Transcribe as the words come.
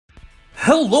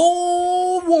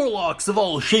Hello, warlocks of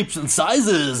all shapes and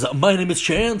sizes! My name is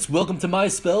Chance, welcome to my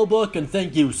spellbook, and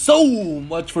thank you so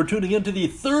much for tuning in to the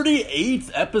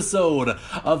 38th episode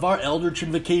of our Eldritch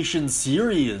Invocation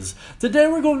series. Today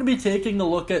we're going to be taking a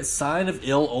look at Sign of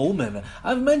Ill Omen.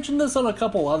 I've mentioned this on a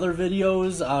couple other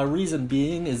videos, reason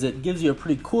being is it gives you a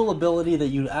pretty cool ability that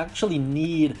you actually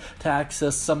need to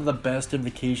access some of the best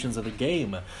invocations of the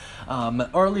game.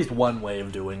 Or at least one way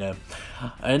of doing it.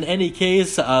 In any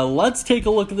case, let's take a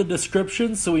look at the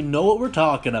description so we know what we're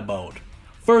talking about.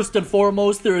 First and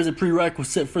foremost, there is a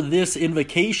prerequisite for this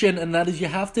invocation, and that is you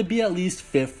have to be at least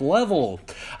 5th level.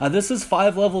 This is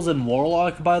 5 levels in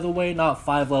Warlock, by the way, not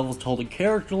 5 levels total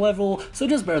character level, so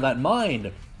just bear that in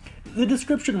mind. The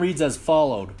description reads as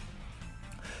followed.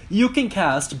 You can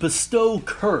cast Bestow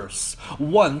Curse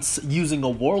once using a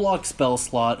Warlock spell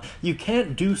slot. You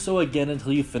can't do so again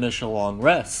until you finish a long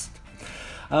rest.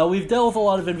 We've dealt with a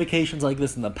lot of invocations like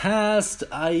this in the past.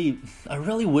 I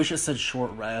really wish it said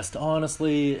short rest.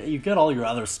 Honestly, you get all your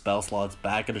other spell slots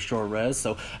back at a short rest,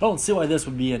 so I don't see why this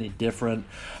would be any different.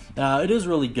 It is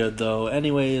really good though.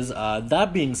 Anyways,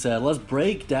 that being said, let's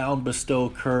break down Bestow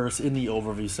Curse in the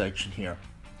overview section here.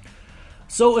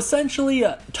 So essentially,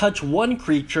 touch one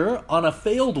creature. On a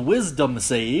failed wisdom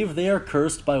save, they are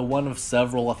cursed by one of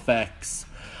several effects.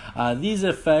 These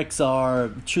effects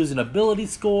are choose an ability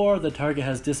score. The target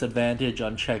has disadvantage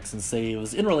on checks and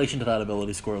saves, in relation to that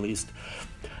ability score at least.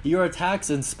 Your attacks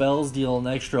and spells deal an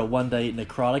extra 1d8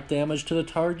 necrotic damage to the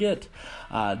target.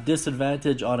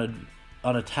 Disadvantage on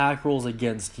attack rolls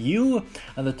against you,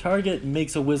 and the target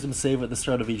makes a wisdom save at the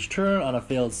start of each turn. On a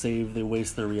failed save, they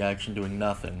waste their reaction doing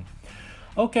nothing.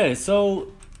 Okay, so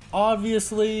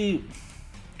obviously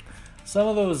some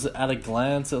of those at a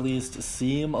glance at least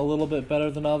seem a little bit better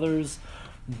than others,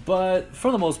 but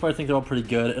for the most part I think they're all pretty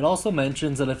good. It also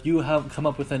mentions that if you have come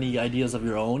up with any ideas of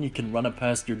your own, you can run it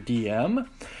past your DM.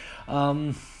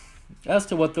 As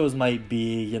to what those might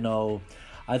be, you know,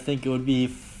 I think it would be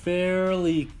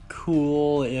fairly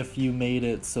cool if you made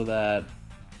it so that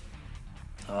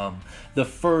the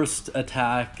first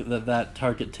attack that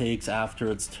target takes after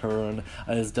its turn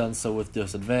is done so with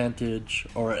disadvantage,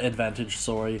 or advantage,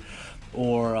 sorry,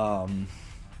 or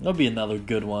there'll be another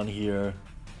good one here.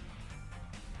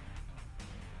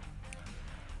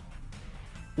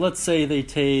 Let's say they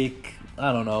take,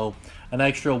 I don't know, an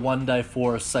extra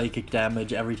 1d4 psychic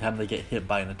damage every time they get hit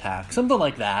by an attack. Something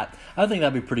like that. I think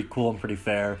that'd be pretty cool and pretty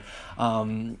fair.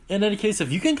 In any case, if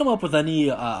you can come up with any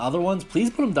other ones, please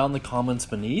put them down in the comments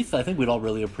beneath. I think we'd all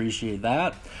really appreciate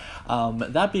that.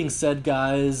 That being said,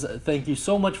 guys, thank you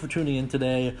so much for tuning in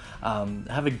today.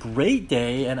 Have a great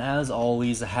day, and as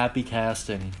always, happy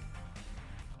casting.